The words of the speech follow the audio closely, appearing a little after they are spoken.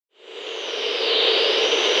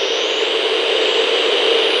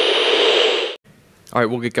All right,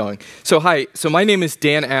 we'll get going. So hi, my name is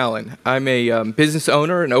Dan Allen. I'm a business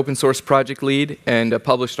owner, an open source project lead, and a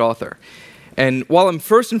published author. And while I'm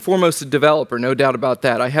first and foremost a developer, no doubt about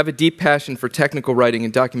that, I have a deep passion for technical writing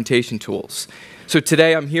and documentation tools. So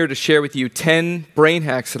today I'm here to share with you 10 brain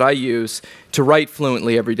hacks that I use to write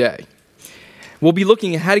fluently every day. We'll be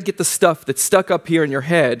looking at how to get the stuff that's stuck up here in your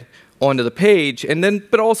head onto the page,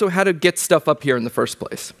 but also how to get stuff up here in the first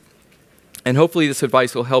place. And hopefully this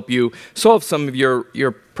advice will help you solve some of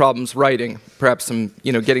your problems writing, perhaps some,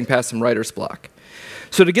 getting past some writer's block.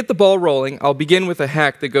 So to get the ball rolling, I'll begin with a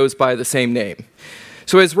hack that goes by the same name.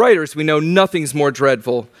 So as writers, we know nothing's more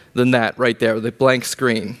dreadful than that right there, the blank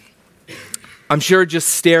screen. I'm sure just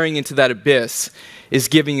staring into that abyss is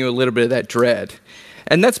giving you a little bit of that dread.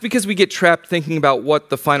 And that's because we get trapped thinking about what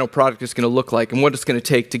the final product is going to look like and what it's going to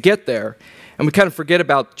take to get there, and we kind of forget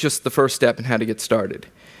about just the first step and how to get started.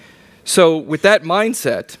 So with that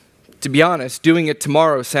mindset, to be honest, doing it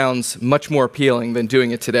tomorrow sounds much more appealing than doing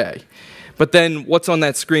it today. But then what's on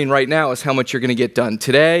that screen right now is how much you're going to get done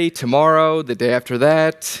today, tomorrow, the day after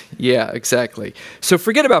that. Yeah, exactly. So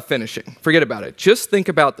forget about finishing. Forget about it. Just think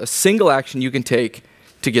about a single action you can take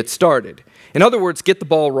to get started. In other words, get the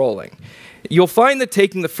ball rolling. You'll find that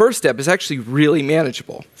taking the first step is actually really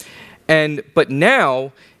manageable. But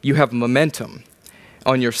now you have momentum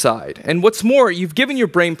on your side. And what's more, you've given your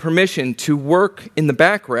brain permission to work in the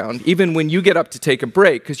background even when you get up to take a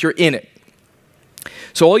break because you're in it.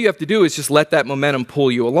 So all you have to do is just let that momentum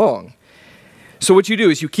pull you along. So what you do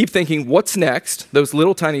is you keep thinking, what's next, those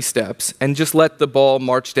little tiny steps, and just let the ball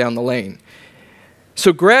march down the lane.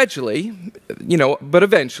 So gradually, but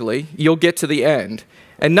eventually, you'll get to the end.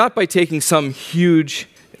 And not by taking some huge,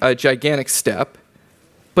 gigantic step,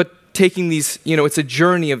 but taking these, it's a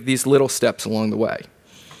journey of these little steps along the way.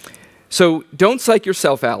 So don't psych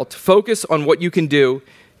yourself out. Focus on what you can do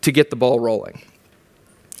to get the ball rolling.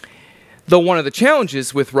 Though one of the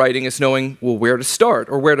challenges with writing is knowing, well, where to start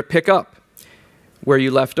or where to pick up where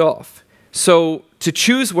you left off. So to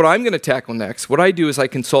choose what I'm going to tackle next, what I do is I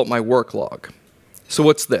consult my WORKLOG. So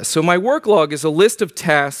what's this? So my WORKLOG is a list of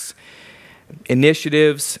tasks,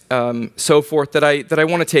 initiatives, so forth that I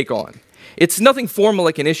want to take on. It's nothing formal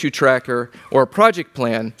like an issue tracker or a project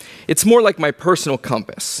plan. It's more like my personal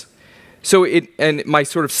compass. And my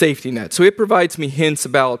sort of safety net. So it provides me hints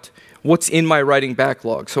about what's in my writing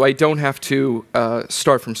backlog, so I don't have to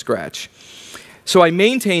start from scratch. So I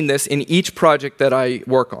maintain this in each project that I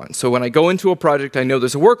work on. So when I go into a project, I know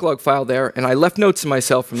there's a WORKLOG file there, and I left notes to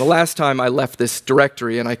myself from the last time I left this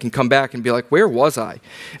directory, and I can come back and be like, where was I?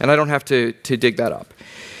 And I don't have to dig that up.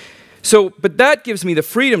 But that gives me the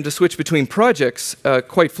freedom to switch between projects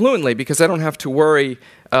quite fluently, because I don't have to worry,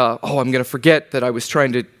 I'm going to forget that I was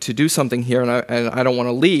trying to do something here, and I don't want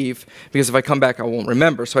to leave, because if I come back, I won't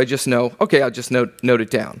remember. So I just know, okay, I'll just note it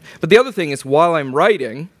down. But the other thing is, while I'm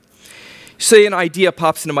writing, say an idea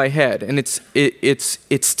pops into my head, and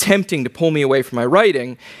it's tempting to pull me away from my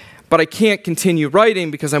writing, but I can't continue writing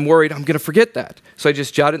because I'm worried I'm going to forget that. So I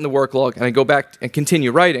just jot it in the WORKLOG, and I go back and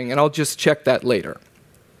continue writing, and I'll just check that later.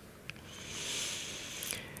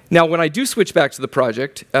 Now, when I do switch back to the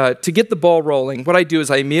project, to get the ball rolling, what I do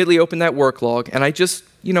is I immediately open that WORKLOG, and I just,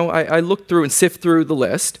 I look through and sift through the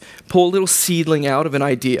list, pull a little seedling out of an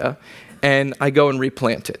idea, and I go and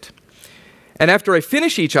replant it. And after I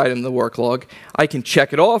finish each item in the WORKLOG, I can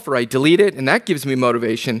check it off or I delete it, and that gives me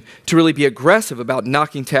motivation to really be aggressive about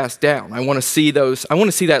knocking tasks down. I want to see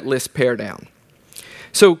that list pare down.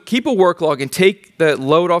 So keep a WORKLOG and take the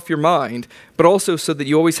load off your mind, but also so that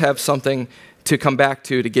you always have something to come back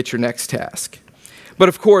to get your next task. But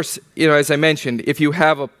of course, as I mentioned, if you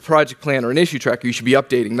have a project plan or an issue tracker, you should be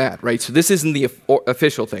updating that, right? So this isn't the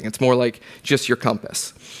official thing. It's more like just your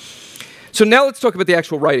compass. So now let's talk about the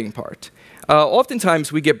actual writing part.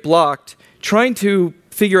 Oftentimes we get blocked trying to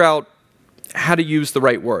figure out how to use the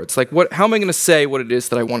right words. Like, how am I going to say what it is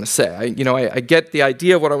that I want to say? I get the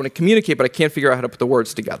idea of what I want to communicate, but I can't figure out how to put the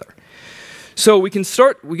words together. So we can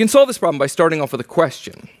solve this problem by starting off with a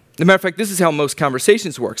question. As a matter of fact, this is how most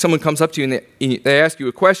conversations work. Someone comes up to you and they ask you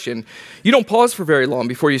a question. You don't pause for very long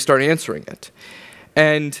before you start answering it.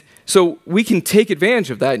 And so we can take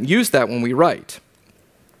advantage of that and use that when we write.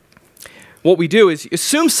 What we do is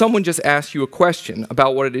assume someone just asked you a question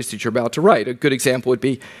about what it is that you're about to write. A good example would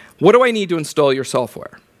be, what do I need to install your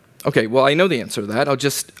software? Okay, well, I know the answer to that. I'll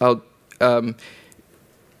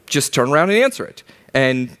just turn around and answer it.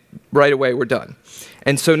 And right away, we're done.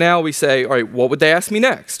 And so now we say, all right, what would they ask me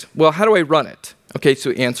next? Well, how do I run it? Okay, so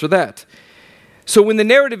answer that. So when the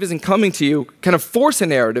narrative isn't coming to you, kind of force a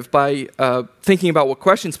narrative by thinking about what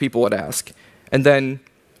questions people would ask, and then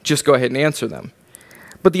just go ahead and answer them.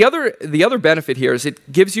 But the other benefit here is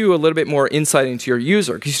it gives you a little bit more insight into your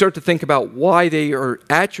user, because you start to think about why they are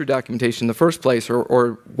at your documentation in the first place,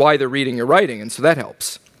 or why they're reading your writing, and so that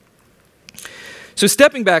helps. So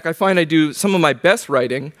stepping back, I find I do some of my best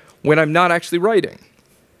writing when I'm not actually writing.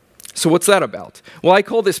 So what's that about? Well, I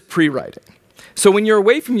call this pre-writing. So when you're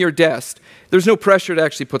away from your desk, there's no pressure to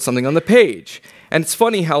actually put something on the page. And it's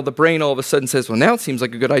funny how the brain all of a sudden says, well, now it seems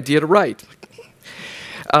like a good idea to write.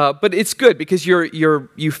 But it's good because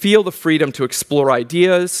you feel the freedom to explore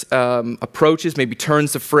ideas, approaches, maybe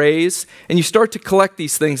turns of phrase, and you start to collect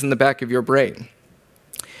these things in the back of your brain.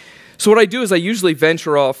 So what I do is I usually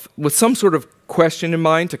venture off with some sort of question in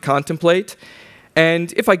mind to contemplate,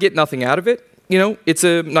 and if I get nothing out of it, it's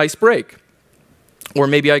a nice break. Or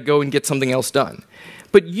maybe I go and get something else done.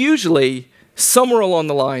 But usually, somewhere along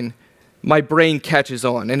the line, my brain catches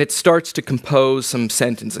on, and it starts to compose some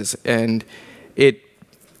sentences, and it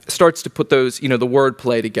starts to put those, the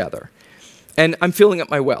wordplay together. And I'm filling up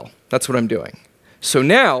my well. That's what I'm doing. So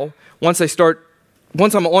now, once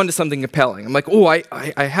I'm onto something compelling, I'm like, oh,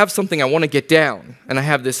 I have something I want to get down, and I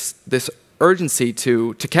have this urgency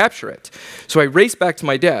to capture it. So I race back to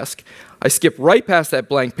my desk, I skip right past that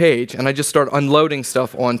blank page, and I just start unloading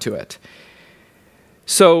stuff onto it.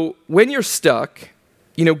 So when you're stuck,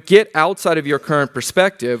 get outside of your current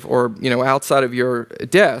perspective, or outside of your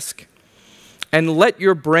desk, and let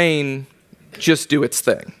your brain just do its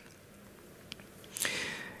thing.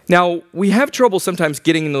 Now, we have trouble sometimes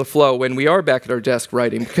getting into the flow when we are back at our desk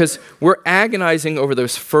writing, because we're agonizing over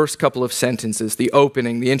those first couple of sentences, the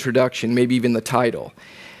opening, the introduction, maybe even the title.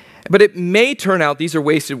 But it may turn out these are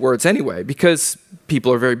wasted words anyway, because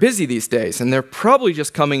people are very busy these days, and they're probably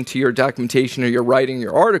just coming to your documentation or your writing,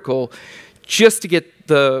 your article, just to get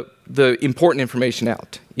the important information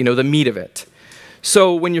out, the meat of it.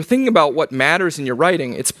 So when you're thinking about what matters in your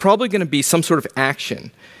writing, it's probably going to be some sort of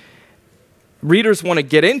action. Readers want to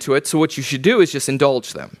get into it, so what you should do is just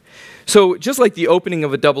indulge them. So just like the opening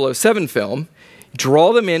of a 007 film,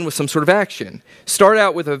 draw them in with some sort of action. Start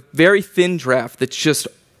out with a very thin draft that's just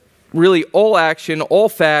really all action, all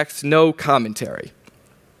facts, no commentary.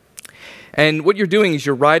 And what you're doing is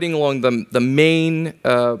you're riding along the main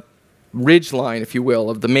ridge line, if you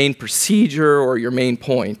will, of the main procedure or your main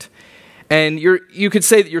point. And you could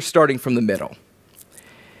say that you're starting from the middle.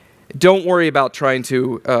 Don't worry about trying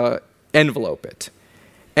to envelope it.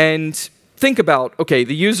 And think about, okay,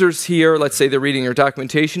 the users here, let's say they're reading your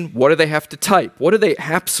documentation, what do they have to type? What do they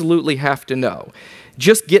absolutely have to know?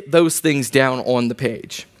 Just get those things down on the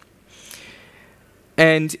page.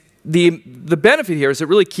 And the benefit here is it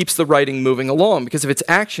really keeps the writing moving along, because if it's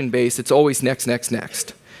action-based, it's always next, next,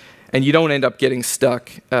 next. And you don't end up getting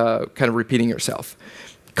stuck kind of repeating yourself.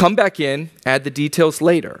 Come back in, add the details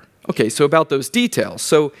later. Okay, so about those details.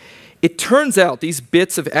 So it turns out these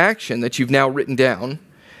bits of action that you've now written down,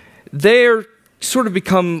 they're sort of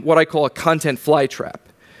become what I call a content fly trap.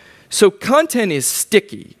 So content is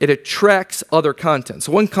sticky. It attracts other content.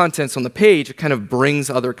 So when content's on the page, it kind of brings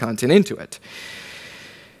other content into it.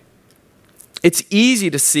 It's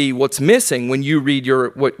easy to see what's missing when you read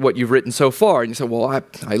what you've written so far, and you say, well,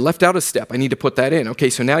 I left out a step. I need to put that in.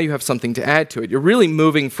 Okay, so now you have something to add to it. You're really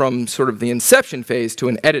moving from sort of the inception phase to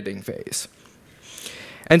an editing phase.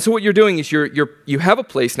 And so what you're doing is you have a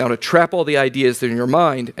place now to trap all the ideas that are in your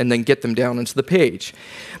mind and then get them down onto the page.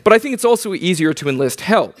 But I think it's also easier to enlist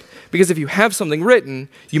help, because if you have something written,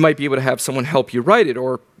 you might be able to have someone help you write it,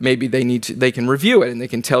 or maybe they can review it and they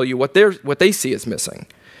can tell you what they see is missing.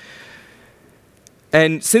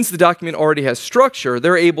 And since the document already has structure,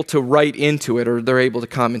 they're able to write into it, or they're able to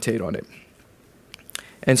commentate on it.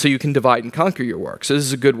 And so you can divide and conquer your work. So this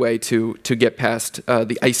is a good way to get past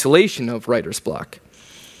the isolation of writer's block.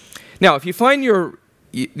 Now, if you find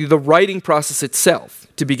the writing process itself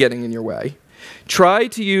to be getting in your way, try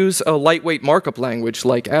to use a lightweight markup language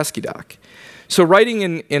like AsciiDoc. So writing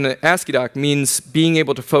in an AsciiDoc means being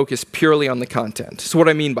able to focus purely on the content. So what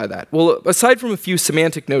do I mean by that? Well, aside from a few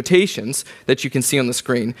semantic notations that you can see on the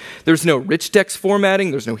screen, there's no rich text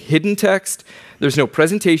formatting, there's no hidden text, there's no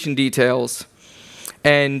presentation details,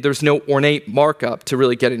 and there's no ornate markup to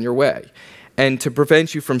really get in your way, and to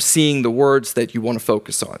prevent you from seeing the words that you want to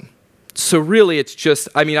focus on. So really it's just,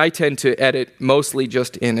 I tend to edit mostly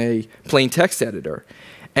just in a plain text editor,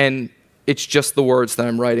 and it's just the words that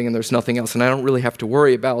I'm writing, and there's nothing else, and I don't really have to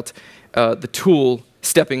worry about the tool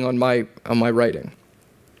stepping on my writing.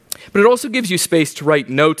 But it also gives you space to write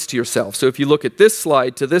notes to yourself. So if you look at this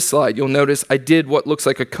slide to this slide, you'll notice I did what looks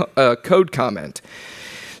like a code comment.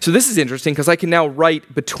 So this is interesting because I can now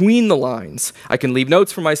write between the lines. I can leave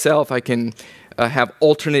notes for myself. I can have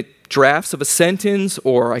alternate drafts of a sentence,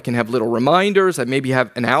 or I can have little reminders. I maybe have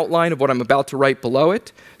an outline of what I'm about to write below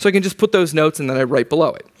it. So I can just put those notes and then I write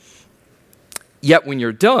below it. Yet when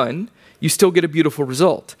you're done, you still get a beautiful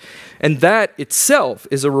result. And that itself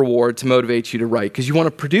is a reward to motivate you to write, because you want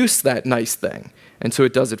to produce that nice thing. And so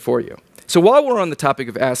it does it for you. So while we're on the topic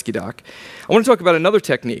of AsciiDoc, I want to talk about another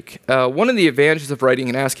technique. One of the advantages of writing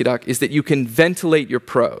in AsciiDoc is that you can ventilate your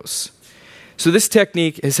prose. So this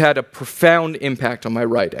technique has had a profound impact on my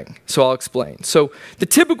writing. So I'll explain. So the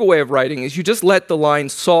typical way of writing is you just let the line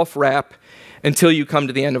soft wrap until you come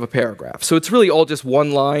to the end of a paragraph. So it's really all just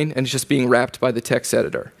one line, and it's just being wrapped by the text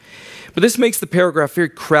editor. But this makes the paragraph very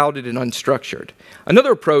crowded and unstructured.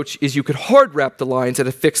 Another approach is you could hard wrap the lines at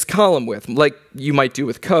a fixed column width, like you might do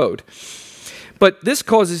with code. But this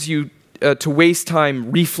causes you to waste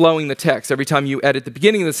time reflowing the text. Every time you edit the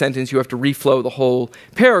beginning of the sentence, you have to reflow the whole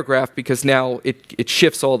paragraph, because now it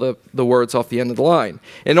shifts all the words off the end of the line.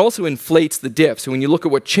 And it also inflates the diff. So when you look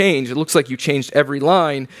at what changed, it looks like you changed every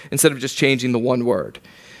line instead of just changing the one word.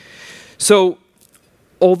 So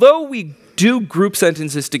although we do group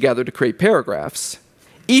sentences together to create paragraphs,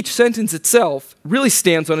 each sentence itself really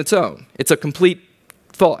stands on its own. It's a complete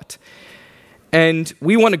thought. And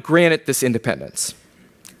we want to grant it this independence.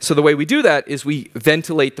 So the way we do that is we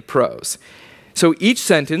ventilate the prose. So each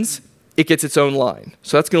sentence, it gets its own line.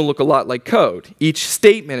 So that's going to look a lot like code. Each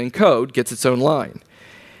statement in code gets its own line.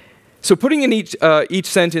 So putting in each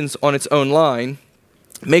sentence on its own line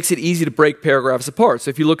makes it easy to break paragraphs apart. So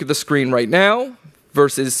if you look at the screen right now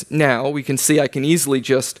versus now, we can see I can easily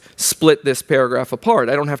just split this paragraph apart.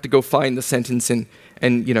 I don't have to go find the sentence and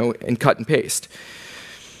cut and paste.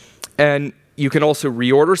 And you can also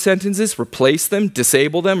reorder sentences, replace them,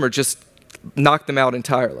 disable them, or just knock them out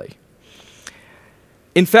entirely.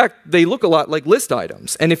 In fact, they look a lot like list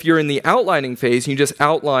items. And if you're in the outlining phase, you just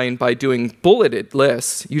outline by doing bulleted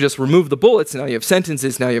lists. You just remove the bullets, and now you have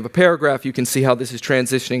sentences, now you have a paragraph. You can see how this is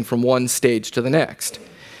transitioning from one stage to the next.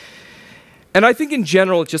 And I think in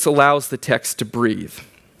general, it just allows the text to breathe.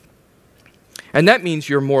 And that means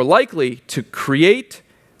you're more likely to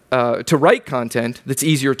write content that's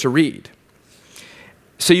easier to read.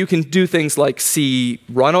 So you can do things like see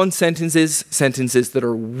run-on sentences, sentences that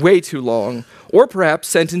are way too long, or perhaps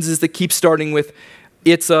sentences that keep starting with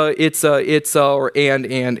it's a, or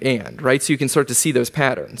and, right? So you can start to see those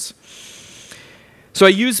patterns. So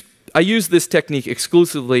I use this technique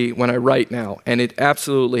exclusively when I write now, and it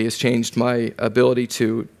absolutely has changed my ability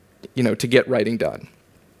to get writing done.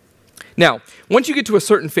 Now, once you get to a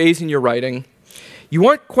certain phase in your writing, you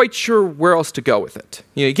aren't quite sure where else to go with it.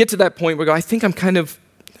 You get to that point where you go, I think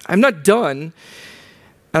I'm not done,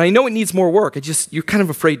 and I know it needs more work. You're kind of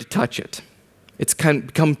afraid to touch it. It's kind of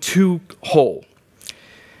become too whole.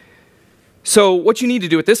 So what you need to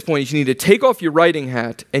do at this point is you need to take off your writing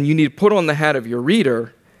hat, and you need to put on the hat of your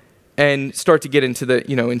reader and start to get into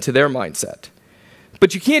into their mindset.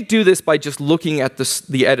 But you can't do this by just looking at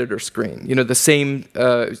the editor screen,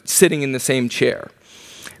 sitting in the same chair,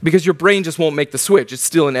 because your brain just won't make the switch. It's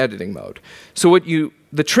still in editing mode. So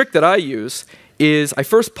the trick that I use is I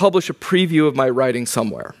first publish a preview of my writing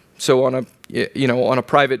somewhere, so on a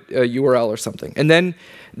private URL or something, and then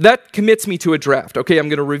that commits me to a draft. Okay, I'm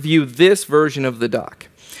going to review this version of the doc,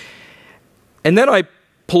 and then I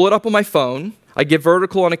pull it up on my phone, I get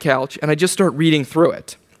vertical on a couch, and I just start reading through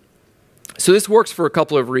it. So this works for a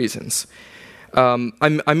couple of reasons. I'm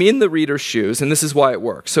in the reader's shoes, and this is why it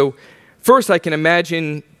works. So first, I can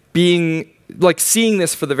imagine seeing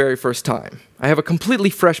this for the very first time. I have a completely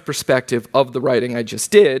fresh perspective of the writing I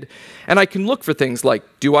just did, and I can look for things like,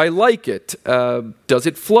 do I like it? Does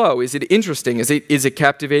it flow? Is it interesting? Is it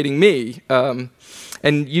captivating me?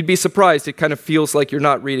 And you'd be surprised, it kind of feels like you're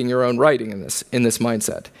not reading your own writing in this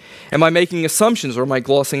mindset. Am I making assumptions, or am I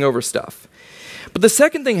glossing over stuff? But the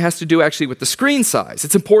second thing has to do actually with the screen size.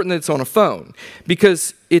 It's important that it's on a phone,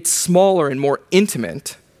 because it's smaller and more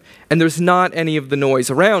intimate, and there's not any of the noise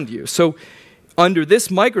around you. So under this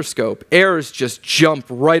microscope, errors just jump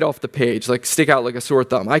right off the page, stick out like a sore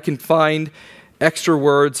thumb. I can find extra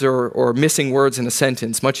words or missing words in a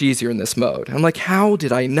sentence much easier in this mode. I'm like, how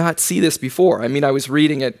did I not see this before? I mean, I was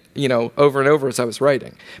reading it, over and over as I was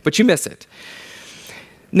writing, but you miss it.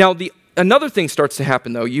 Now, another thing starts to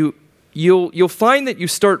happen, though. You'll find that you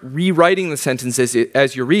start rewriting the sentences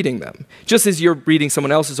as you're reading them. Just as you're reading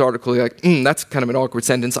someone else's article, you're like, that's kind of an awkward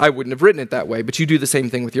sentence. I wouldn't have written it that way, but you do the same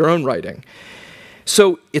thing with your own writing.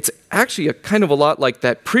 So it's actually a lot like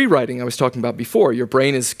that pre-writing I was talking about before. Your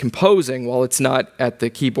brain is composing while it's not at the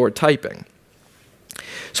keyboard typing.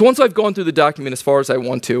 So once I've gone through the document as far as I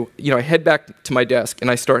want to, I head back to my desk and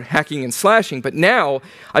I start hacking and slashing, but now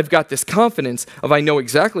I've got this confidence of I know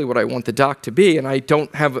exactly what I want the doc to be, and I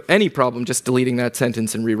don't have any problem just deleting that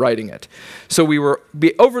sentence and rewriting it. So we were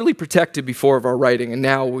overly protected before of our writing, and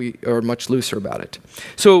now we are much looser about it.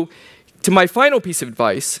 So to my final piece of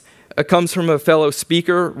advice, comes from a fellow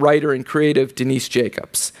speaker, writer, and creative, Denise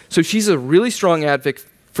Jacobs. So she's a really strong advocate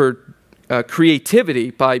for creativity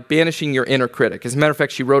by banishing your inner critic. As a matter of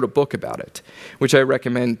fact, she wrote a book about it, which I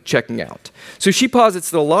recommend checking out. So she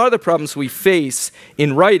posits that a lot of the problems we face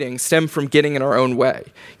in writing stem from getting in our own way.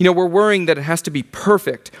 We're worrying that it has to be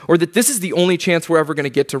perfect, or that this is the only chance we're ever going to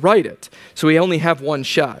get to write it. So we only have one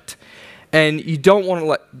shot. And you don't want to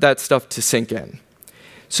let that stuff to sink in.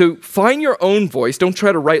 So find your own voice. Don't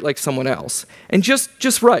try to write like someone else. And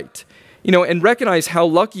just write. And recognize how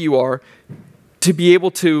lucky you are to be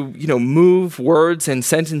able to, move words and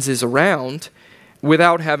sentences around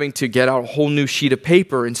without having to get out a whole new sheet of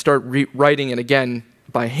paper and start writing it again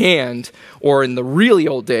by hand, or in the really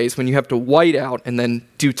old days when you have to white out and then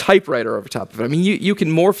do typewriter over top of it. I mean, you can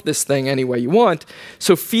morph this thing any way you want,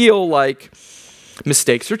 so feel like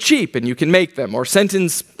mistakes are cheap and you can make them. Or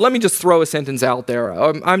sentence, let me just throw a sentence out there.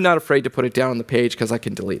 I'm not afraid to put it down on the page because I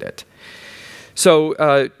can delete it.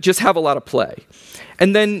 So just have a lot of play.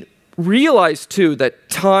 And then realize, too, that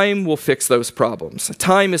time will fix those problems.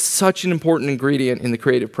 Time is such an important ingredient in the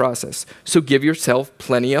creative process. So give yourself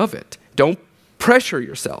plenty of it. Don't pressure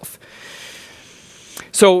yourself.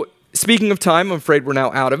 So speaking of time, I'm afraid we're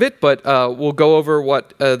now out of it, but we'll go over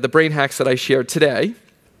what the brain hacks that I shared today,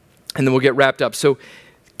 and then we'll get wrapped up. So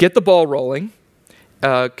get the ball rolling.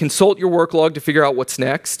 Consult your work log to figure out what's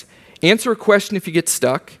next. Answer a question if you get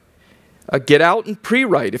stuck. Get out and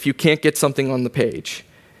pre-write if you can't get something on the page.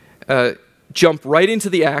 Jump right into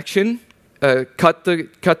the action. Cut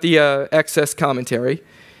the excess commentary.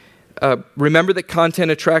 Remember that content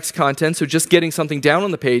attracts content, so just getting something down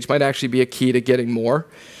on the page might actually be a key to getting more.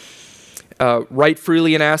 Write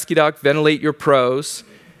freely in AsciiDoc. Ventilate your prose.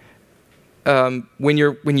 When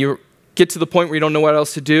you get to the point where you don't know what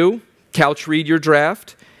else to do, couch read your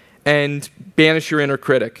draft, and banish your inner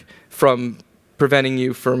critic from preventing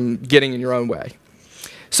you from getting in your own way.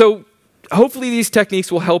 So hopefully these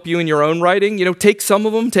techniques will help you in your own writing. Take some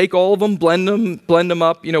of them, take all of them, blend them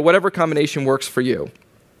up, whatever combination works for you.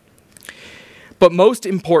 But most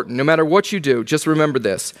important, no matter what you do, just remember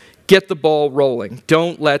this: get the ball rolling.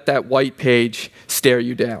 Don't let that white page stare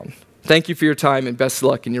you down. Thank you for your time, and best of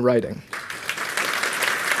luck in your writing.